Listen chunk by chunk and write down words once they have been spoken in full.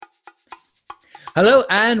Hello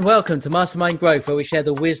and welcome to Mastermind Growth, where we share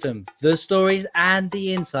the wisdom, the stories, and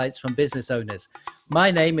the insights from business owners.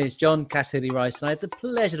 My name is John Cassidy-Rice, and I have the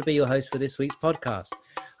pleasure to be your host for this week's podcast.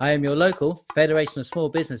 I am your local Federation of Small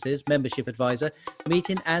Businesses membership advisor,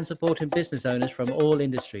 meeting and supporting business owners from all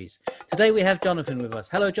industries. Today we have Jonathan with us.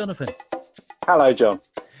 Hello, Jonathan. Hello, John.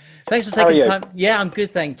 Thanks for taking the time. Yeah, I'm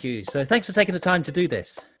good, thank you. So thanks for taking the time to do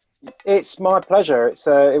this. It's my pleasure.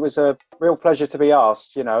 It was a real pleasure to be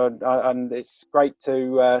asked, and it's great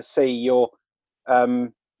to see you're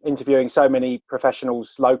interviewing so many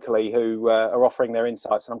professionals locally who are offering their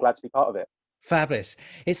insights, and I'm glad to be part of it. Fabulous.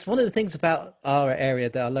 It's one of the things about our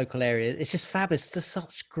area, our local area. It's just fabulous. There's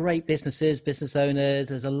such great businesses, business owners.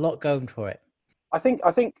 There's a lot going for it. I think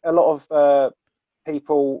a lot of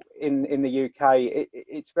people in the UK,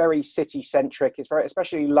 it's very city centric. It's very,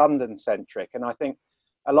 especially London centric, and I think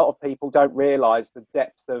a lot of people don't realise the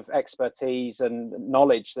depth of expertise and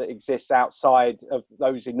knowledge that exists outside of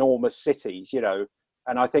those enormous cities.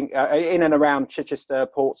 And I think in and around Chichester,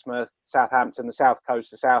 Portsmouth, Southampton, the South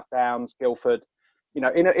Coast, the South Downs, Guildford,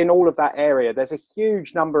 in all of that area, there's a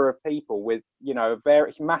huge number of people with, a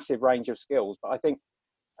very massive range of skills. But I think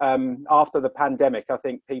after the pandemic, I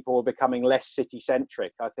think people are becoming less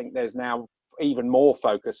city-centric. I think there's now even more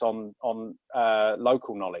focus on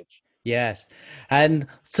local knowledge. Yes. And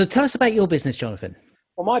so tell us about your business, Jonathan.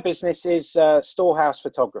 Well, my business is Storehouse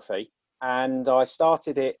Photography, and I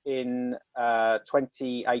started it in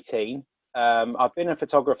 2018. I've been a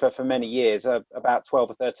photographer for many years, about 12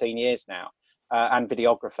 or 13 years now, and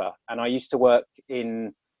videographer. And I used to work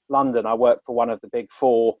in London. I worked for one of the big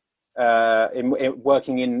four,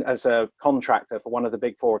 working as a contractor for one of the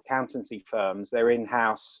big four accountancy firms, their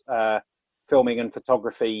in-house filming and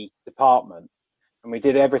photography department. And we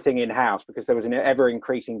did everything in-house because there was an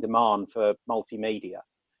ever-increasing demand for multimedia.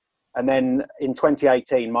 And then in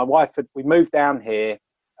 2018, we moved down here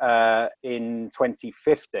in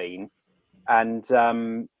 2015, and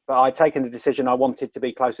but I'd taken the decision I wanted to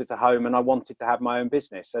be closer to home, and I wanted to have my own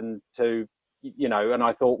business, and and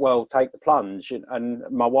I thought, well, take the plunge. And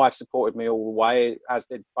my wife supported me all the way, as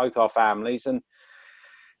did both our families. And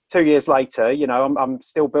 2 years later, I'm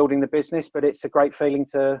still building the business, but it's a great feeling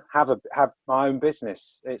to have my own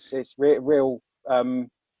business. It's real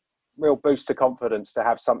boost to confidence to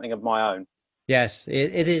have something of my own. Yes,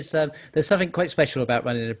 it is. There's something quite special about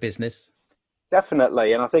running a business.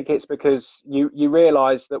 Definitely. And I think it's because you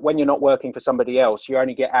realize that when you're not working for somebody else, you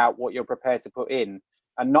only get out what you're prepared to put in,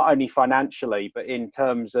 and not only financially, but in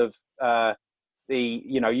terms of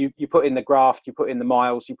you put in the graft, you put in the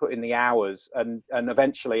miles, you put in the hours, and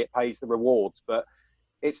eventually it pays the rewards. But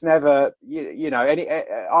it's never,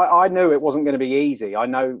 I knew it wasn't going to be easy. I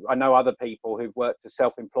know other people who've worked as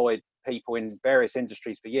self-employed people in various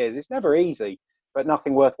industries for years. It's never easy, but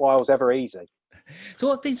nothing worthwhile is ever easy. So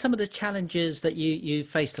what have been some of the challenges that you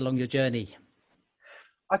faced along your journey?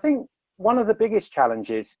 I think one of the biggest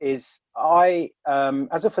challenges is as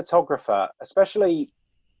a photographer, especially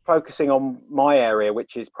focusing on my area,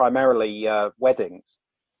 which is primarily weddings.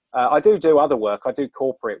 I do other work. I do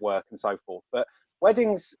corporate work and so forth. But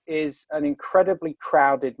weddings is an incredibly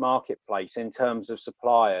crowded marketplace in terms of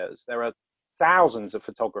suppliers. There are thousands of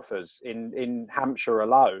photographers in Hampshire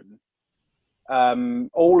alone,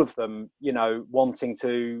 all of them, wanting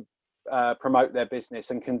to promote their business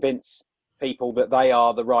and convince people that they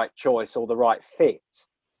are the right choice or the right fit.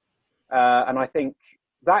 And I think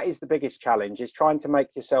that is the biggest challenge, is trying to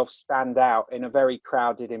make yourself stand out in a very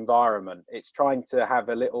crowded environment. It's trying to have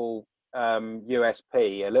a little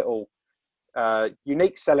USP, a little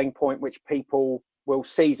unique selling point, which people will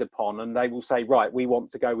seize upon, and they will say, right, we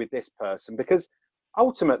want to go with this person. Because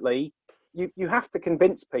ultimately you have to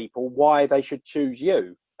convince people why they should choose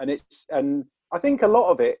you. And I think a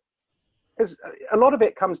lot of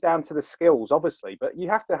it comes down to the skills, obviously, but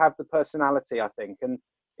you have to have the personality, I think. And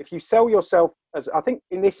if you sell yourself, as I think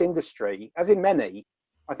in this industry, as in many,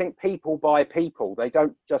 I think people buy people. They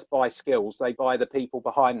don't just buy skills, they buy the people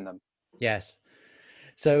behind them. Yes.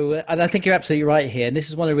 So, and I think you're absolutely right here. And this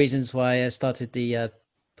is one of the reasons why I started the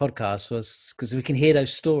podcast, was because we can hear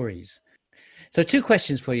those stories. So 2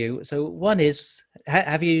 questions for you. So one is,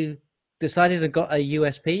 have you decided and got a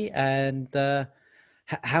USP, and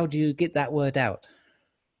how do you get that word out?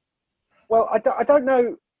 Well, I don't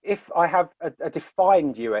know if I have a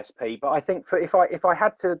defined USP, but I think if I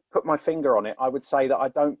had to put my finger on it, I would say that I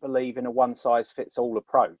don't believe in a one-size-fits-all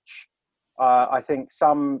approach. I think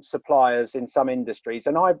some suppliers in some industries,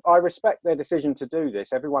 and I respect their decision to do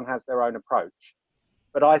this. Everyone has their own approach,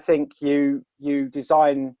 but I think you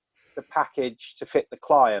design the package to fit the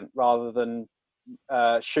client rather than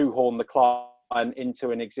shoehorn the client client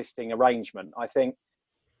into an existing arrangement. I think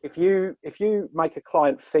if you make a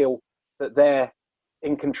client feel that they're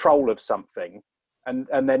in control of something, and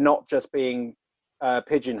they're not just being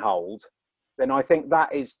pigeonholed, then I think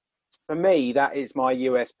that is, for me, that is my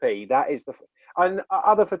USP. That is and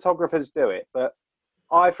other photographers do it, but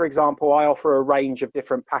for example, I offer a range of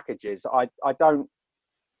different packages. I don't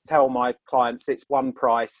tell my clients it's one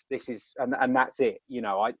price, this is, and that's it.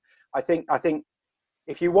 I think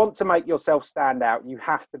if you want to make yourself stand out, you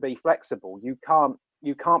have to be flexible. You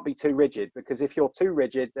can't be too rigid, because if you're too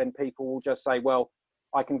rigid, then people will just say, well,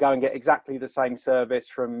 I can go and get exactly the same service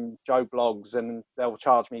from Joe Blogs and they'll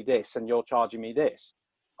charge me this and you're charging me this.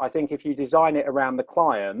 I think if you design it around the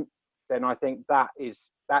client, then I think that is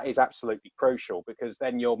absolutely crucial, because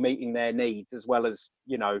then you're meeting their needs as well as,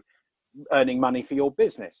 earning money for your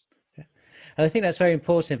business. And I think that's very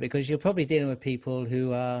important, because you're probably dealing with people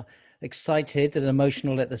who are excited and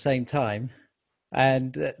emotional at the same time,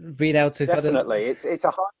 and being able to definitely it's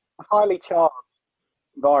a highly charged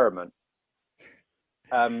environment.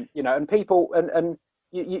 And people, and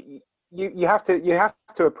you have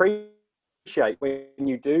to appreciate when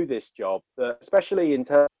you do this job that, especially in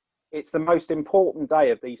terms, it's the most important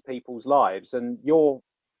day of these people's lives, and you're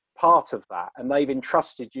part of that, and they've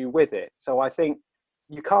entrusted you with it. So I think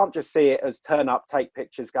you can't just see it as turn up, take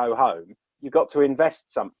pictures, go home. You've got to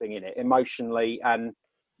invest something in it emotionally, and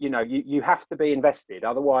you have to be invested.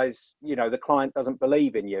 Otherwise, the client doesn't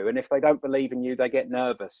believe in you, and if they don't believe in you, they get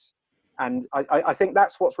nervous. And I think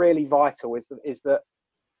that's what's really vital, is that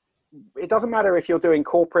it doesn't matter if you're doing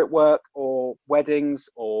corporate work or weddings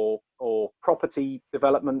or property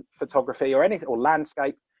development photography or anything, or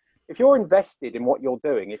landscape. If you're invested in what you're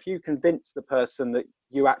doing, if you convince the person that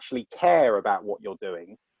you actually care about what you're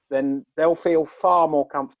doing, then they'll feel far more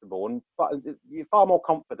comfortable and far more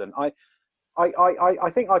confident. I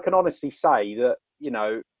think I can honestly say that,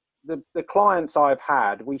 the clients I've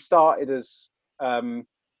had, we started as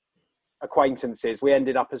acquaintances, we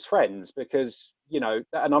ended up as friends, because, and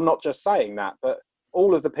I'm not just saying that, but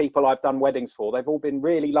all of the people I've done weddings for, they've all been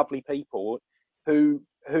really lovely people who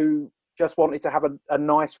just wanted to have a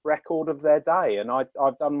nice record of their day, and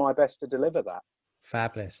I've done my best to deliver that.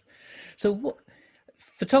 Fabulous. So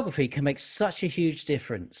photography can make such a huge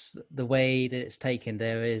difference, the way that it's taken.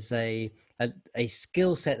 There is a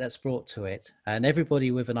skill set that's brought to it, and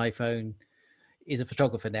everybody with an iPhone is a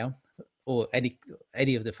photographer now, or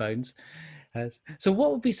any of the phones. So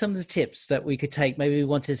what would be some of the tips that we could take? Maybe we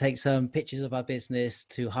want to take some pictures of our business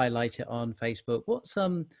to highlight it on Facebook. What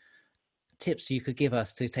some tips you could give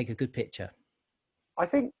us to take a good picture? I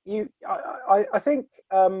think I think,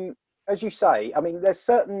 as you say, I mean, there's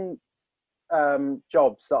certain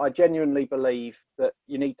jobs that I genuinely believe that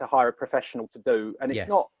you need to hire a professional to do, and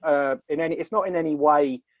it's not in any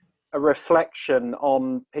way a reflection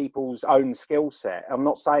on people's own skill set. I'm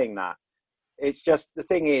not saying that. It's just, the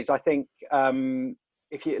thing is, I think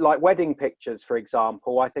if you like wedding pictures, for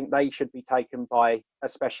example, I think they should be taken by a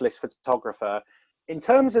specialist photographer. In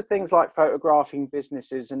terms of things like photographing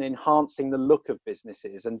businesses and enhancing the look of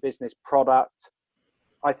businesses and business product,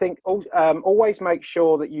 I think always make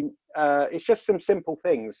sure that it's just some simple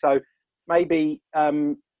things. So maybe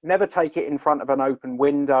never take it in front of an open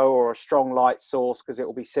window or a strong light source, because it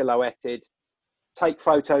will be silhouetted. Take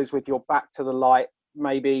photos with your back to the light.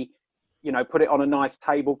 Maybe, put it on a nice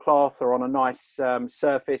tablecloth or on a nice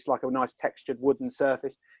surface, like a nice textured wooden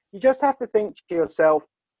surface. You just have to think to yourself,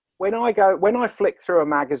 when I flick through a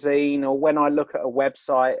magazine, or when I look at a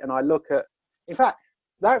website, and in fact,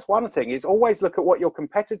 that's one thing, is always look at what your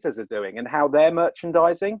competitors are doing and how they're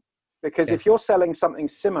merchandising. Because if you're selling something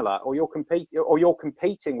similar, or you're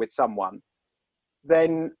competing with someone,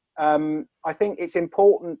 then I think it's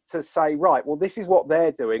important to say, right, well, this is what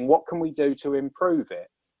they're doing. What can we do to improve it?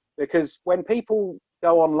 Because when people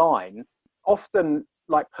go online, often,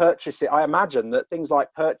 like, purchase it, I imagine that things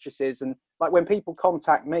like purchases, and like when people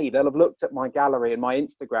contact me, they'll have looked at my gallery and my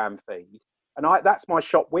Instagram feed, and that's my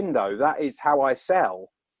shop window. That is how I sell.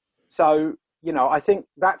 So, I think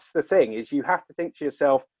that's the thing, is you have to think to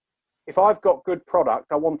yourself, if I've got good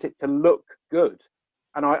product, I want it to look good,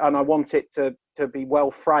 and I want it to be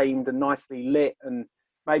well framed and nicely lit and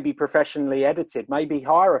maybe professionally edited. Maybe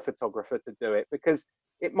hire a photographer to do it, because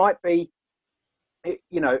it might be, it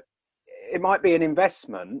might be an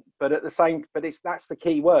investment, but that's the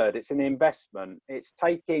key word. It's an investment. It's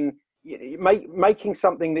making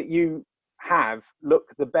something that you have look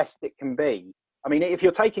the best it can be. I mean, if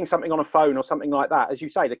you're taking something on a phone or something like that, as you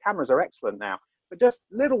say, the cameras are excellent now, but just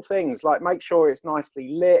little things like make sure it's nicely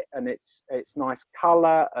lit and it's nice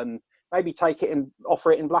color, and maybe take it and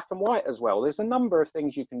offer it in black and white as well. There's a number of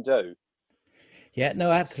things you can do. Yeah,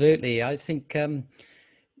 no, absolutely. I think the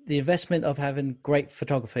investment of having great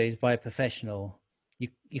photography by a professional,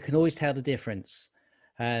 you can always tell the difference.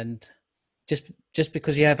 And just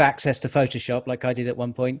because you have access to Photoshop, like I did at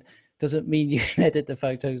one point, doesn't mean you can edit the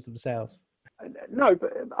photos themselves. No,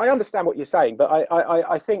 but I understand what you're saying, but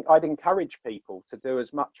I think I'd encourage people to do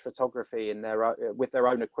as much photography in with their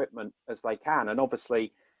own equipment as they can. And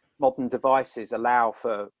obviously, modern devices allow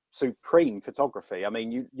for supreme photography. I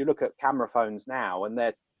mean, you look at camera phones now, and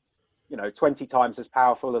they're 20 times as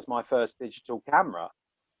powerful as my first digital camera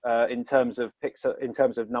in terms of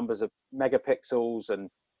numbers of megapixels and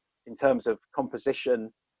in terms of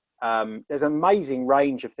composition. There's an amazing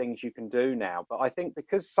range of things you can do now, but I think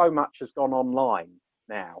because so much has gone online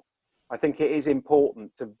now, I think it is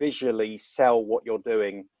important to visually sell what you're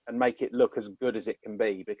doing and make it look as good as it can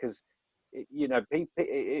be. Because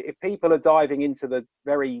if people are diving into the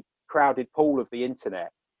very crowded pool of the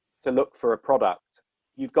internet to look for a product,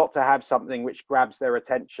 you've got to have something which grabs their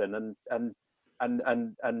attention and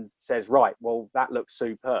says, right, well, that looks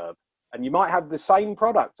superb. And you might have the same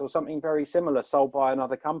product or something very similar sold by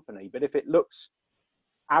another company, but if it looks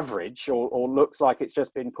average or looks like it's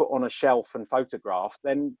just been put on a shelf and photographed,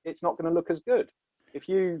 then it's not going to look as good. If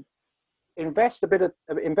you invest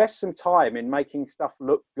some time in making stuff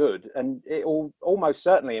look good, and it will almost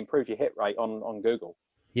certainly improve your hit rate on Google.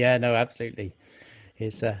 Yeah, no, absolutely.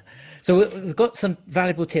 So we've got some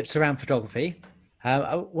valuable tips around photography.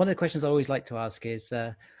 One of the questions I always like to ask is,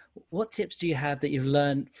 what tips do you have that you've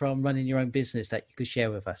learned from running your own business that you could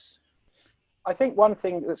share with us? I think one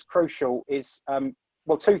thing that's crucial is,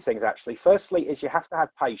 well, two things actually. Firstly, is you have to have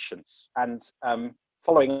patience, and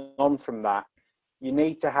following on from that, you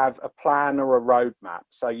need to have a plan or a roadmap.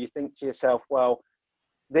 So you think to yourself, well,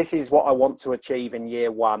 this is what I want to achieve in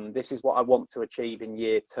year one. This is what I want to achieve in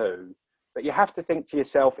year two. But you have to think to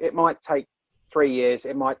yourself, it might take 3 years,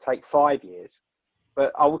 it might take 5 years,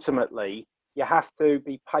 but ultimately you have to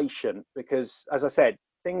be patient because, as I said,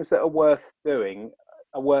 things that are worth doing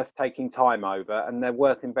are worth taking time over, and they're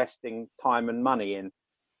worth investing time and money in.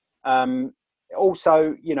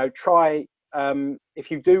 Also, try,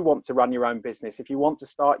 if you do want to run your own business, if you want to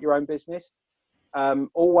start your own business,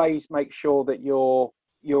 always make sure that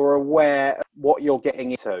you're aware of what you're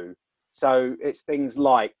getting into. So it's things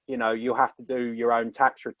like, you have to do your own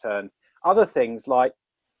tax returns. Other things like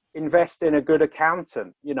invest in a good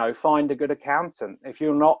accountant, find a good accountant. If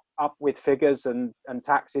you're not up with figures and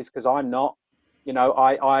taxes, because I'm not,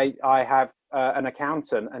 I have an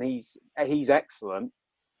accountant, and he's excellent,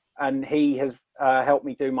 and he has helped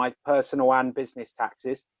me do my personal and business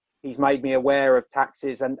taxes. He's made me aware of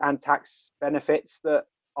taxes and tax benefits that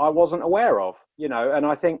I wasn't aware of, and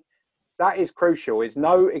I think that is crucial, is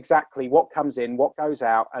know exactly what comes in, what goes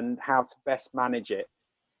out, and how to best manage it.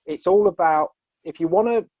 It's all about,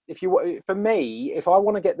 for me, if I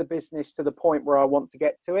want to get the business to the point where I want to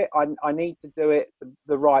get to it, I need to do it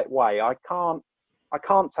the right way. I can't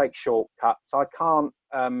take shortcuts. I can't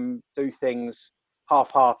do things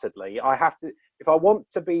half-heartedly. I have to, if I want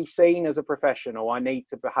to be seen as a professional, I need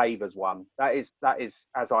to behave as one. That is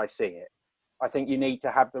as I see it. I think you need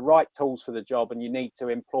to have the right tools for the job, and you need to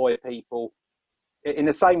employ people in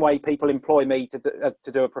the same way people employ me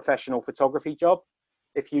to do a professional photography job.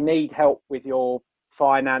 If you need help with your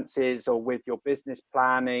finances or with your business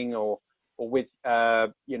planning or with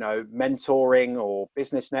mentoring or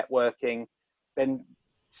business networking, then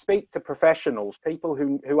speak to professionals, people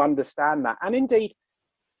who understand that. And indeed,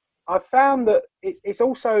 I've found that it's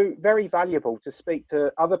also very valuable to speak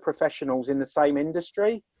to other professionals in the same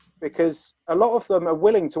industry, because a lot of them are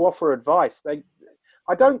willing to offer advice.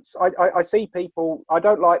 I see people, I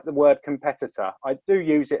don't like the word competitor. I do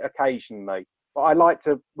use it occasionally, but I like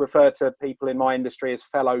to refer to people in my industry as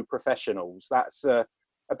fellow professionals. That's a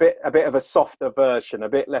bit of a softer version, a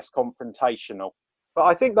bit less confrontational. But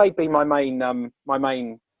I think they'd be my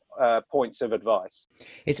main points of advice.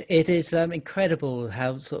 It is incredible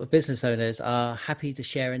how sort of business owners are happy to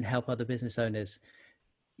share and help other business owners,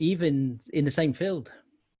 even in the same field.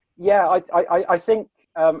 Yeah, I think,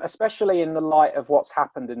 especially in the light of what's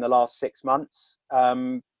happened in the last 6 months,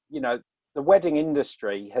 the wedding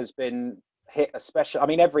industry has been hit, especially. I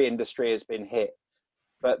mean, every industry has been hit,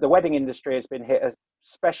 but the wedding industry has been hit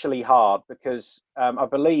especially hard because I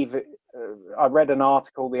believe I read an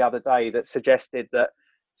article the other day that suggested that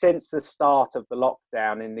since the start of the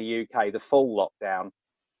lockdown in the UK, the full lockdown,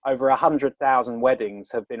 over 100,000 weddings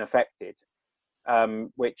have been affected,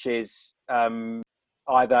 which is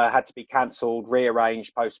either had to be cancelled,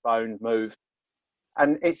 rearranged, postponed, moved.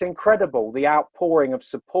 And it's incredible the outpouring of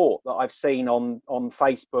support that I've seen on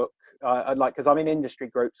Facebook, because I'm in industry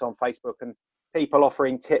groups on Facebook, and people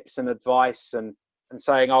offering tips and advice and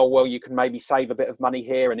saying, oh, well, you can maybe save a bit of money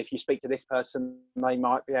here. And if you speak to this person, they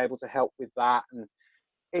might be able to help with that. And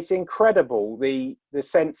it's incredible, the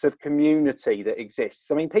sense of community that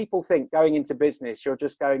exists. I mean, people think going into business, you're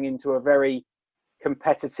just going into a very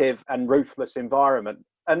competitive and ruthless environment.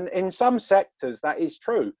 And in some sectors, that is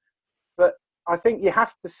true. But I think you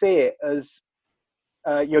have to see it as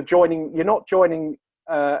you're not joining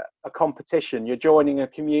a competition, you're joining a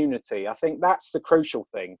community. I think that's the crucial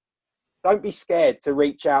thing. Don't be scared to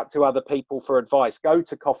reach out to other people for advice. Go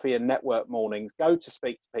to coffee and network mornings, go to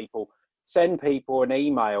speak to people, send people an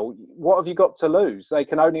email. What have you got to lose? They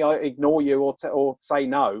can only ignore you or say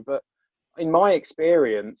no. But in my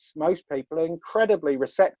experience, most people are incredibly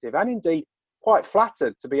receptive and indeed quite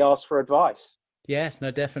flattered to be asked for advice. Yes,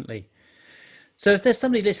 no, definitely. So if there's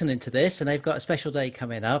somebody listening to this and they've got a special day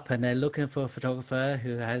coming up and they're looking for a photographer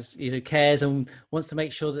who has, cares and wants to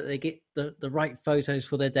make sure that they get the right photos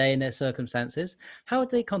for their day and their circumstances, how would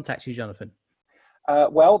they contact you, Jonathan?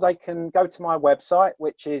 Well, they can go to my website,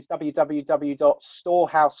 which is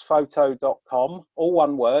www.storehousephoto.com, all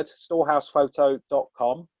one word,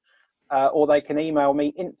 storehousephoto.com, or they can email me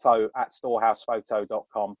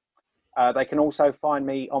info@storehousephoto.com. They can also find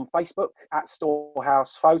me on Facebook at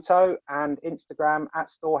Storehouse Photo and Instagram at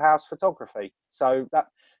Storehouse Photography. So that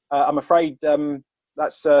I'm afraid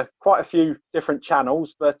that's quite a few different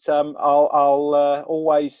channels, but I'll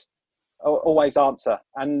always answer.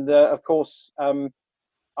 And of course, I'm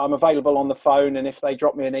available on the phone. And if they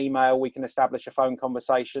drop me an email, we can establish a phone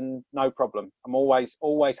conversation. No problem. I'm always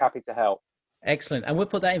happy to help. Excellent. And we'll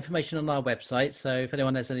put that information on our website. So if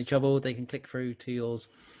anyone has any trouble, they can click through to yours.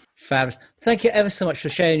 Fabulous. Thank you ever so much for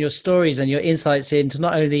sharing your stories and your insights into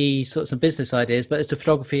not only sorts of business ideas, but into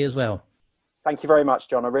photography as well. Thank you very much,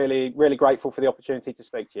 John. I'm really, really grateful for the opportunity to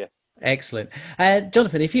speak to you. Excellent.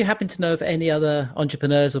 Jonathan, if you happen to know of any other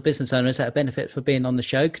entrepreneurs or business owners that benefit for being on the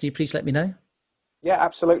show, could you please let me know? Yeah,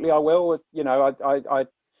 absolutely. I will. I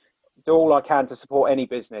do all I can to support any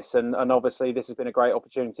business. And obviously this has been a great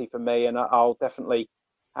opportunity for me, and I'll definitely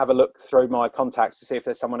have a look through my contacts to see if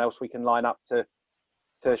there's someone else we can line up to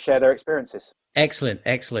share their experiences. Excellent.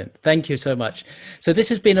 Thank you so much. So this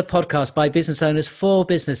has been a podcast by business owners for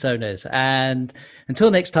business owners. And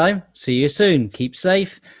until next time, see you soon. Keep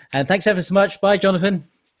safe. And thanks ever so much. Bye, Jonathan.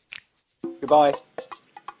 Goodbye.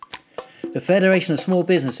 The Federation of Small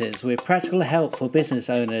Businesses, with practical help for business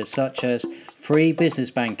owners such as free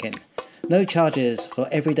business banking, no charges for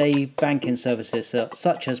everyday banking services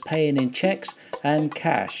such as paying in checks and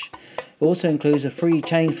cash. It also includes a free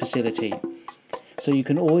change facility, so you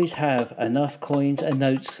can always have enough coins and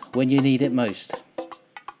notes when you need it most.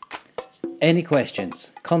 Any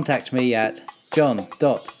questions? Contact me at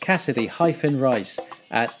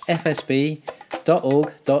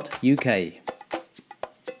john.cassidy-rice@fsb.org.uk.